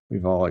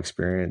we've all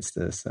experienced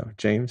this. So,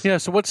 James? Yeah,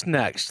 so what's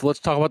next? Let's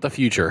talk about the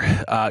future.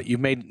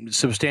 You've made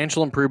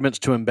substantial improvements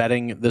to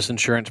embedding this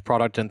insurance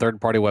product in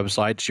third-party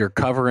websites. You're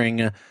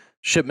covering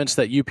shipments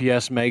that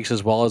UPS makes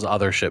as well as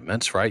other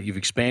shipments, right? You've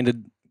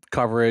expanded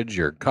coverage.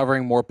 You're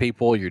covering more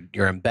people.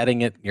 You're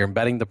embedding it. You're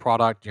embedding the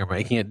product. You're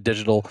making it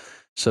digital,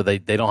 so they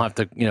don't have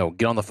to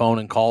get on the phone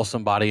and call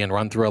somebody and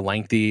run through a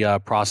lengthy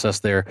process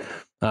there.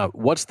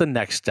 What's the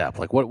next step?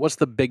 Like what's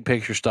the big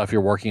picture stuff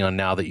you're working on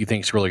now that you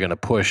think is really going to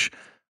push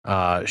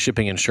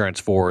shipping insurance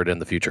forward in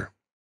the future?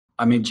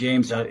 I mean,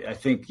 James, I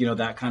think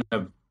that kind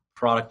of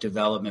product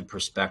development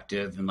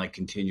perspective and like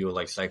continual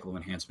like cycle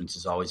enhancements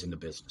is always in the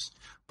business,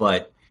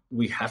 but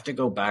we have to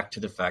go back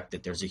to the fact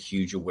that there's a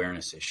huge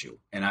awareness issue.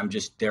 And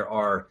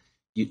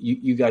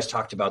you guys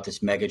talked about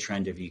this mega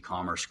trend of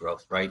e-commerce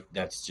growth, right?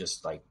 That's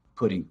just like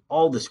putting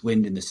all this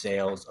wind in the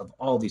sails of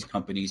all these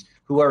companies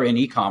who are in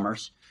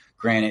e-commerce.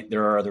 Granted,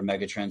 there are other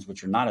mega trends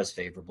which are not as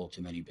favorable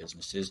to many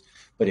businesses.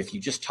 But if you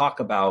just talk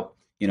about,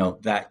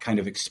 that kind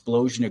of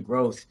explosion of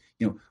growth,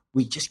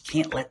 we just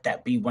can't let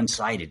that be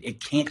one-sided.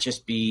 It can't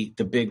just be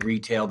the big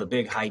retail, the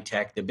big high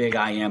tech, the big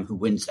IM who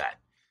wins that.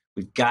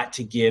 We've got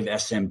to give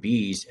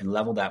SMBs and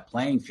level that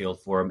playing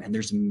field for them. And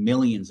there's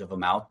millions of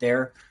them out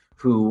there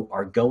who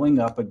are going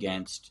up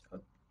against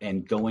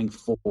and going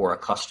for a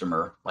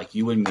customer like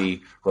you and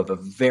me who have a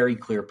very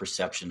clear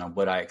perception of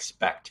what I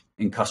expect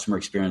in customer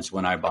experience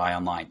when I buy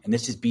online. And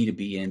this is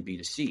B2B and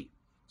B2C,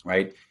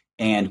 right?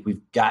 And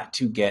we've got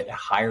to get a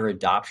higher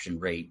adoption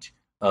rate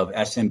of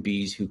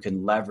SMBs who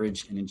can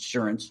leverage an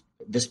insurance,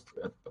 this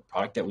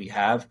product that we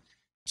have,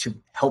 to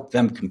help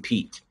them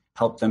compete,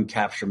 help them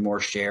capture more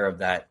share of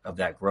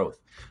that growth.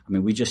 I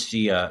mean, we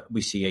see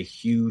a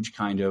huge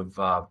kind of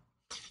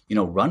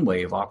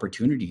runway of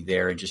opportunity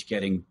there, and just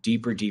getting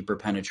deeper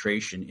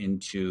penetration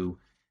into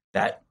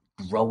that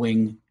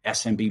growing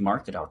SMB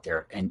market out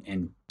there,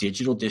 and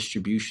digital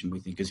distribution we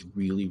think is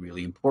really,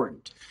 really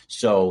important.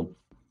 So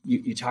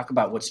you talk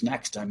about what's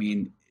next. I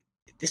mean,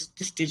 this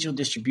digital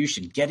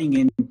distribution, getting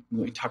in,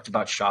 we talked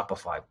about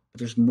Shopify, but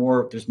there's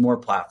more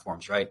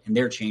platforms, right? And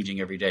they're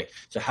changing every day.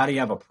 So how do you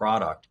have a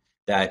product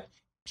that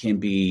can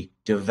be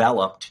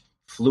developed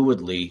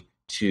fluidly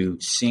to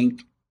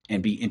sync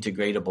and be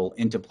integratable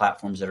into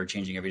platforms that are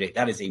changing every day?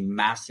 That is a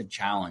massive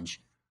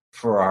challenge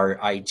for our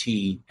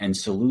IT and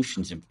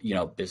solutions and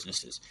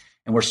businesses.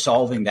 And we're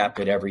solving that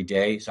bit every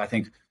day. So I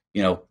think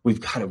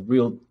we've got a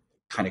real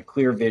kind of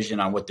clear vision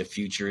on what the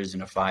future is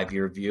in a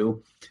 5-year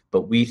view.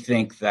 But we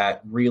think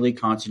that really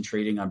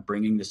concentrating on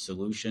bringing the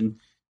solution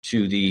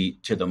to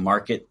the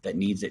market that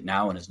needs it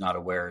now and is not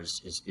aware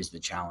is the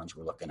challenge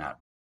we're looking at.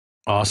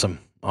 Awesome.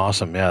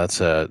 Yeah,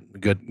 that's a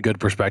good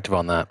perspective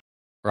on that.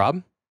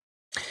 Rob?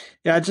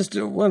 Yeah, just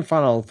one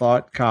final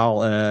thought,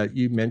 Kyle.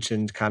 You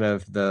mentioned kind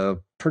of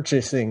the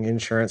purchasing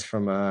insurance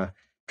from a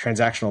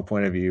transactional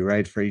point of view,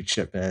 right, for each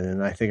shipment.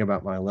 And I think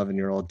about my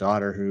 11-year-old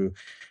daughter who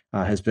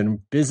has been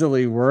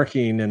busily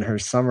working in her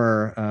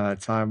summer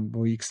time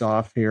weeks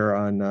off here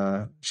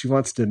on, she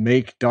wants to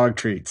make dog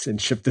treats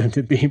and ship them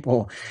to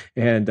people.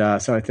 And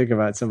so I think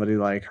about somebody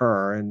like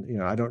her,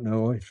 and, I don't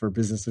know if her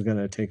business is going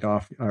to take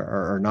off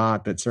or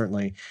not, but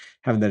certainly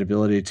having that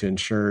ability to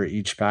insure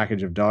each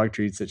package of dog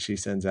treats that she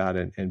sends out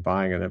and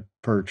buying on a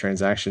per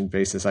transaction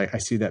basis. I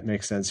see that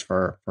makes sense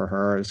for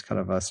her as kind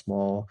of a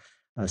small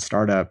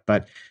startup.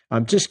 But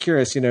I'm just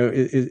curious,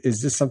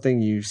 is this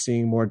something you're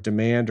seeing more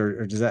demand,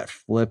 or does that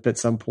flip at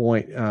some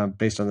point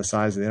based on the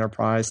size of the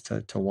enterprise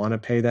to want to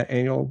pay that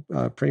annual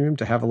premium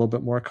to have a little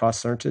bit more cost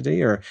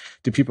certainty? Or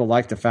do people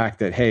like the fact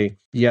that, hey,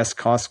 yes,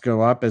 costs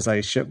go up as I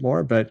ship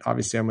more, but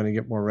obviously I'm going to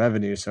get more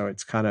revenue. So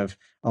it's kind of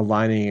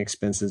aligning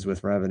expenses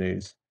with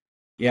revenues.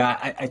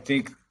 Yeah, I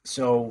think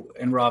so.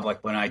 And Rob,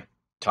 like when I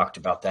talked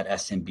about that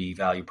SMB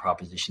value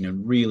proposition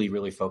and really,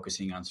 really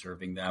focusing on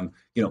serving them,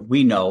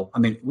 we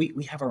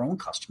have our own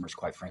customers,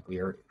 quite frankly,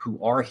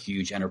 who are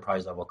huge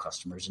enterprise level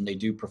customers, and they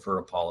do prefer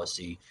a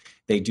policy.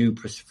 They do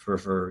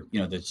prefer,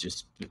 there's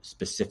just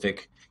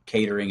specific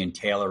catering and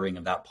tailoring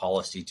of that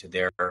policy to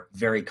their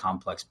very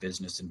complex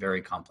business and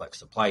very complex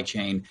supply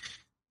chain.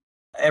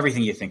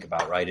 Everything you think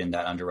about, right, in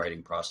that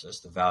underwriting process,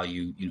 the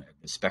value,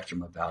 the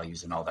spectrum of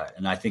values and all that.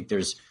 And I think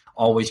there's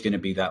always going to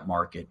be that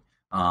market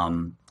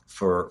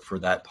for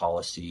that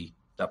policy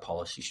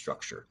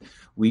structure.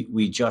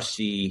 We just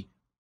see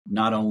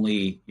not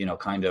only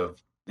kind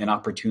of an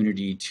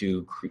opportunity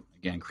to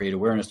create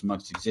awareness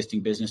amongst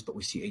existing business, but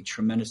we see a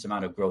tremendous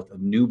amount of growth of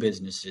new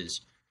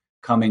businesses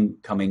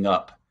coming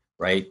up,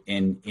 right?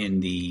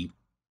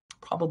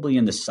 Probably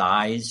in the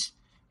size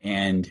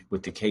and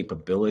with the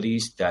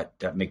capabilities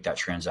that make that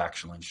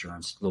transactional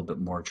insurance a little bit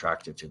more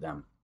attractive to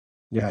them.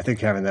 Yeah, I think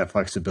having that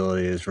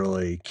flexibility is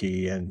really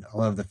key. And I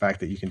love the fact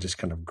that you can just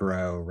kind of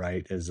grow,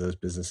 right? As those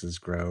businesses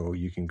grow,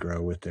 you can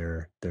grow with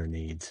their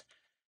needs.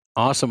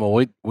 Awesome.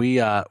 Well,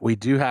 we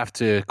do have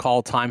to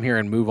call time here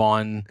and move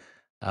on,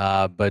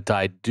 but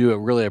I do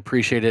really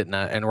appreciate it.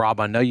 And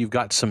Rob, I know you've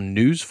got some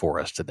news for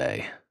us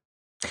today.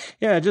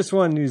 Yeah, just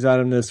one news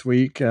item this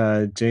week.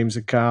 James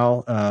and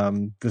Kyle,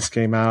 this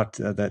came out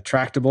that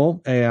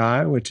Tractable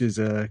AI, which is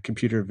a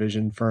computer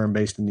vision firm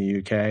based in the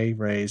UK,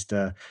 raised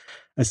a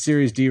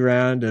Series D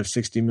round of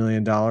 $60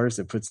 million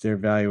that puts their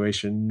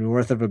valuation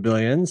north of $1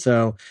 billion.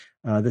 So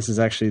this is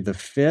actually the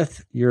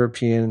fifth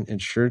European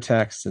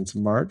insurtech since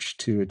March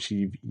to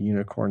achieve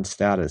unicorn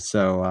status.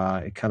 So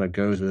it kind of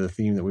goes with a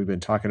theme that we've been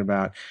talking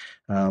about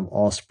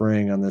all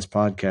spring on this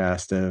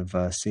podcast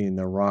of seeing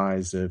the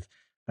rise of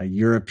a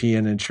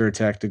European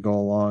insurtech to go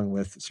along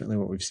with certainly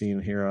what we've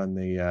seen here on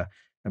the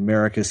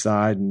America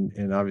side,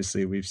 and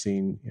obviously we've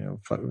seen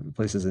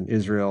places in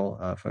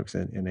Israel, folks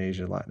in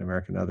Asia, Latin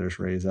America, and others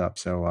raise up.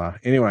 So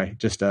anyway,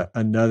 just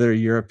another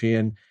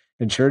European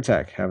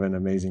insurtech having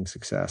amazing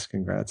success.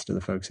 Congrats to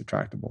the folks at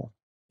Tractable.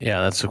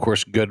 Yeah, that's of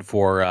course good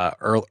for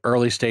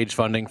early stage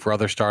funding for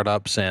other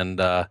startups and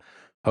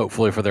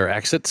hopefully for their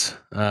exits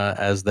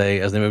as they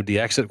move to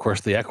exit. Of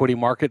course, the equity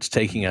market's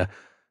taking a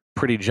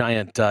pretty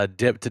giant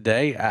dip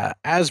today,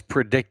 as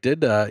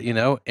predicted.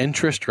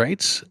 Interest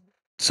rates,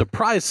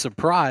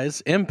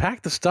 surprise,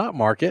 impact the stock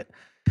market,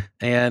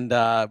 and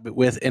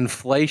with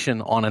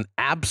inflation on an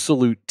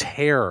absolute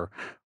tear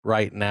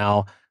right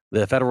now,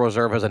 the Federal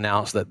Reserve has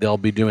announced that they'll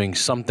be doing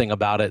something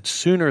about it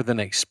sooner than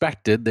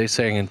expected. They're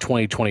saying in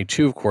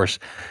 2022, of course.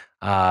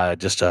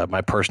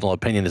 My personal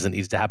opinion is it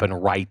needs to happen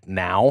right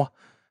now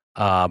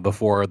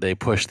before they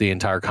push the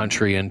entire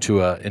country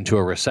into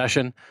a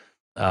recession.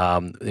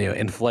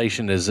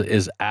 Inflation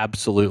is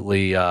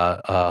absolutely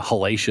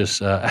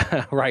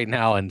hellacious right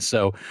now, and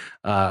so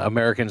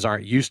Americans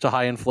aren't used to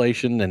high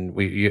inflation. And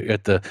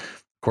of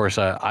course,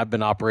 I've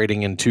been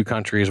operating in two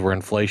countries where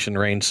inflation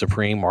reigns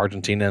supreme,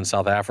 Argentina and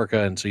South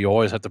Africa, and so you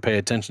always have to pay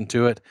attention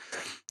to it.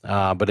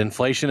 But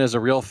inflation is a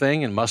real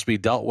thing and must be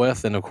dealt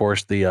with. And of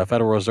course, the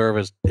Federal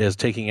Reserve is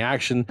taking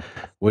action,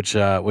 which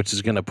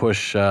is going to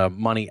push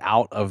money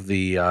out of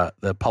the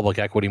public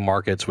equity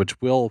markets, which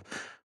will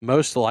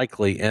most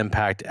likely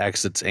impact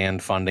exits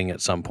and funding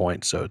at some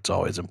point. So it's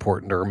always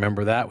important to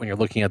remember that when you're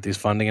looking at these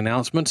funding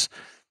announcements.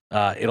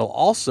 It'll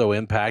also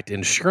impact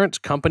insurance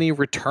company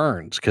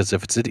returns, because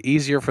if it's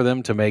easier for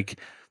them to make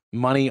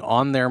money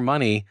on their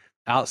money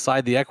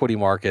outside the equity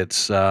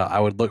markets, I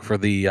would look for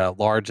the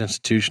large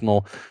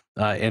institutional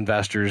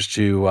investors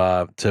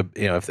to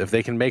if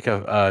they can make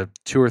a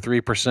 2 or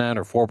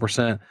 3% or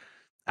 4%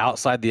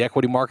 outside the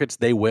equity markets,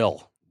 they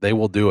will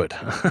do it.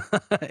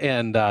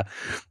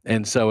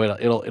 and so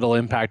it'll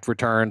impact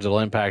returns. It'll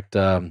impact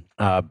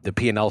the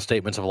P&L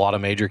statements of a lot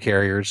of major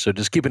carriers. So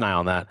just keep an eye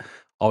on that.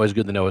 Always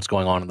good to know what's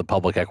going on in the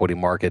public equity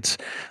markets.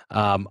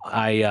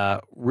 I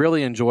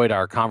really enjoyed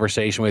our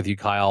conversation with you,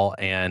 Kyle,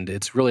 and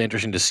it's really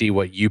interesting to see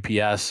what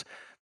UPS,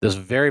 this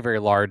very, very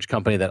large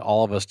company that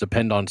all of us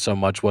depend on so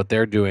much, what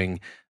they're doing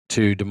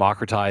to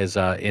democratize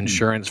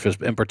insurance,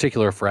 in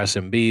particular for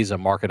SMBs, a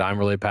market I'm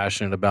really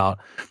passionate about,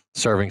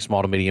 serving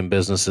small to medium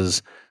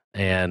businesses.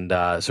 And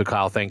so,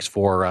 Kyle, thanks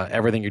for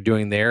everything you're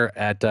doing there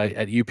at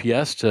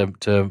UPS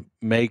to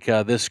make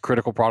this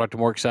critical product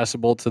more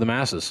accessible to the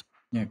masses.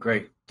 Yeah,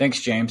 great. Thanks,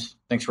 James.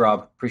 Thanks,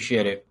 Rob.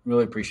 Appreciate it.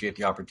 Really appreciate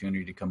the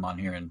opportunity to come on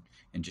here and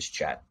just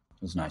chat.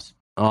 It was nice.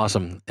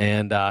 Awesome.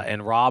 And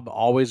Rob,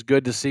 always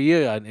good to see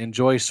you.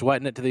 Enjoy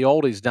sweating it to the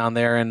oldies down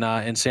there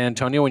in San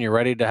Antonio. When you're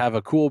ready to have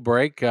a cool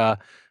break,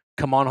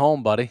 come on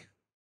home, buddy.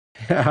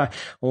 Yeah,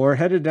 well, we're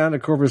headed down to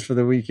Corpus for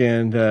the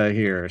weekend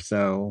here.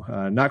 So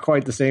not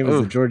quite the same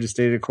as the Georgia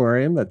State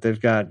Aquarium, but they've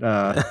got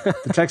the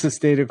Texas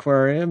State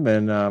Aquarium,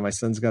 and my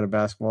son's got a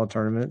basketball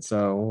tournament.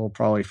 So we'll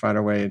probably find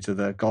our way into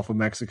the Gulf of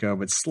Mexico,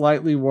 but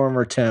slightly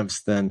warmer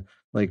temps than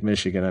Lake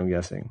Michigan, I'm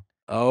guessing.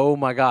 Oh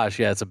my gosh,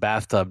 yeah, it's a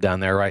bathtub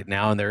down there right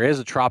now, and there is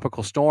a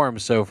tropical storm.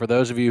 So for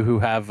those of you who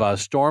have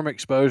storm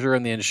exposure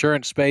in the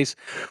insurance space,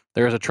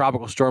 there is a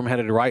tropical storm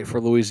headed right for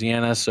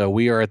Louisiana. So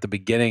we are at the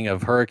beginning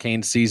of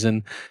hurricane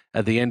season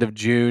at the end of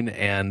June,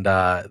 and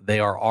they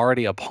are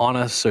already upon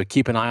us. So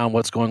keep an eye on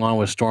what's going on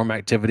with storm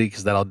activity,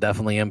 because that'll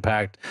definitely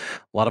impact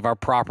a lot of our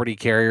property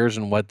carriers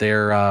and what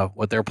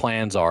their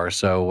plans are.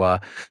 So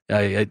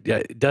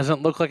it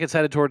doesn't look like it's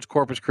headed towards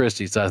Corpus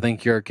Christi. So I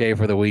think you're okay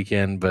for the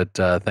weekend. But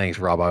thanks,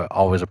 Rob. I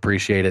always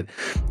appreciate it.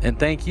 And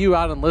thank you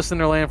out in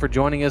listener land for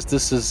joining us.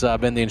 This has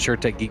been the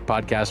InsurTech Geek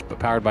Podcast,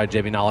 powered by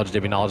JB Knowledge,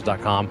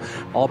 jbknowledge.com.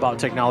 All about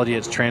technology.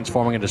 It's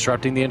transforming and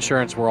disrupting the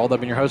insurance world. I've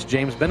been your host,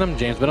 James Benham,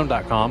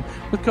 jamesbenham.com,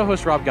 with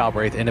co-host Rob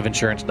Galbraith,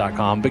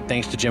 innovinsurance.com. Big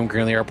thanks to Jim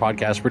Greenlee, our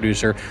podcast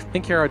producer,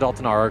 and Kara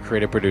Dalton, our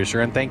creative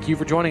producer. And thank you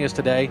for joining us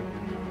today.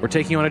 We're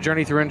taking you on a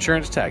journey through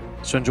insurance tech,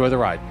 so enjoy the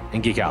ride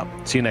and geek out.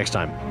 See you next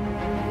time.